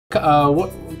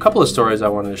A couple of stories I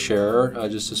wanted to share,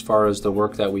 just as far as the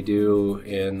work that we do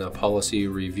in the policy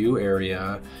review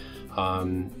area.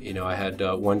 I had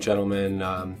one gentleman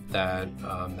that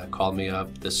called me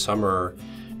up this summer,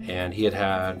 and he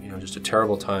had just a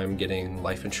terrible time getting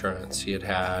life insurance. He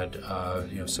had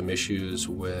some issues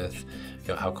with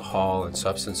alcohol and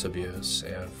substance abuse,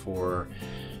 and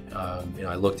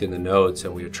I looked in the notes,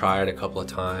 and we had tried a couple of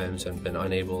times and been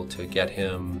unable to get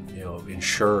him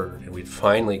insured, and we'd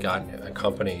finally gotten a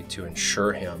company to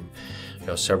insure him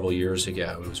several years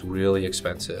ago. It was really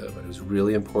expensive, but it was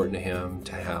really important to him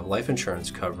to have life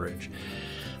insurance coverage.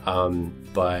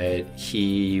 But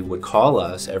he would call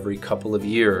us every couple of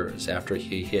years after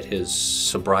he hit his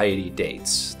sobriety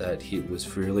dates that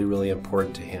was really, really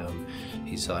important to him.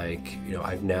 He's like,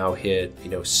 I've now hit,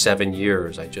 7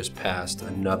 years. I just passed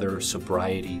another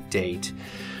sobriety date.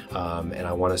 And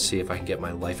I want to see if I can get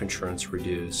my life insurance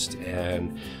reduced.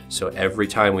 And so every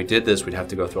time we did this, we'd have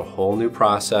to go through a whole new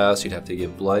process. He'd have to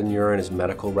give blood and urine, his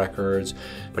medical records.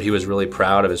 But he was really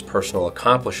proud of his personal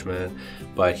accomplishment.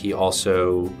 But he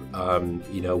also,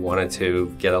 wanted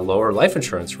to get a lower life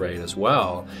insurance rate as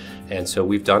well. And so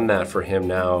we've done that for him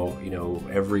now,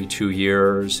 every 2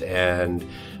 years. And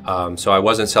so I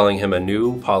wasn't selling him a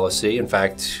new policy. In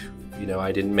fact,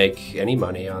 I didn't make any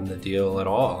money on the deal at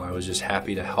all. I was just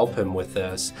happy to help him with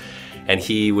this. And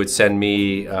he would send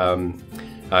me, he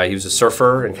was a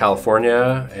surfer in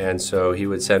California, and so he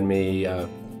would send me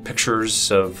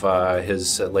pictures of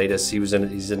his latest, he's in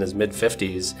his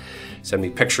mid-50s, send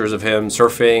me pictures of him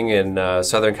surfing in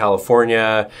Southern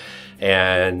California.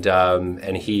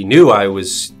 And he knew I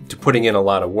was putting in a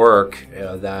lot of work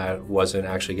that wasn't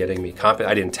actually getting me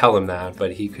compensated. I didn't tell him that,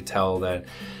 but he could tell that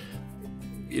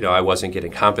I wasn't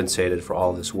getting compensated for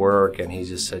all this work, and he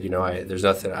just said, there's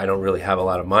nothing, I don't really have a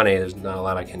lot of money, there's not a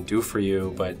lot I can do for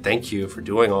you, but thank you for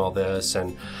doing all this,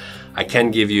 and I can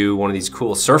give you one of these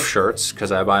cool surf shirts,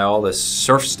 because I buy all this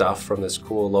surf stuff from this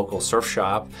cool local surf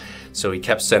shop. So he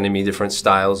kept sending me different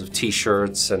styles of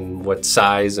t-shirts and what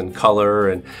size and color,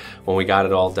 and when we got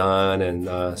it all done,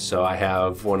 and so I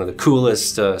have one of the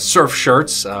coolest surf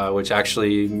shirts, which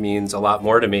actually means a lot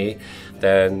more to me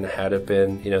than had it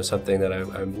been something that I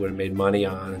would have made money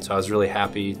on. And so I was really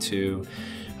happy to,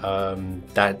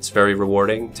 that's very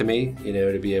rewarding to me,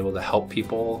 to be able to help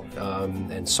people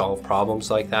and solve problems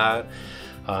like that.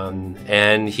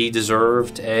 And he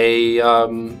deserved a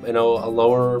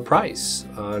lower price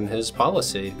on his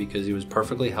policy because he was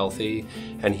perfectly healthy,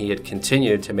 and he had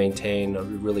continued to maintain a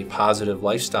really positive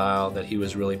lifestyle that he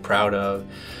was really proud of.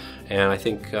 And I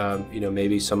think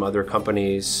maybe some other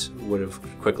companies would have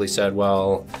quickly said,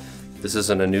 well, this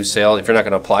isn't a new sale. If you're not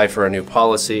going to apply for a new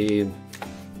policy,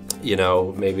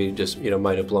 maybe just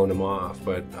might have blown him off.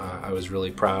 But I was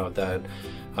really proud that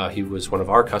he was one of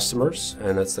our customers,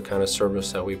 and that's the kind of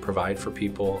service that we provide for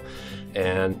people.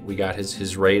 And we got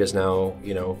his rate is now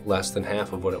less than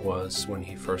half of what it was when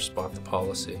he first bought the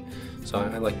policy. So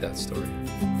I like that story.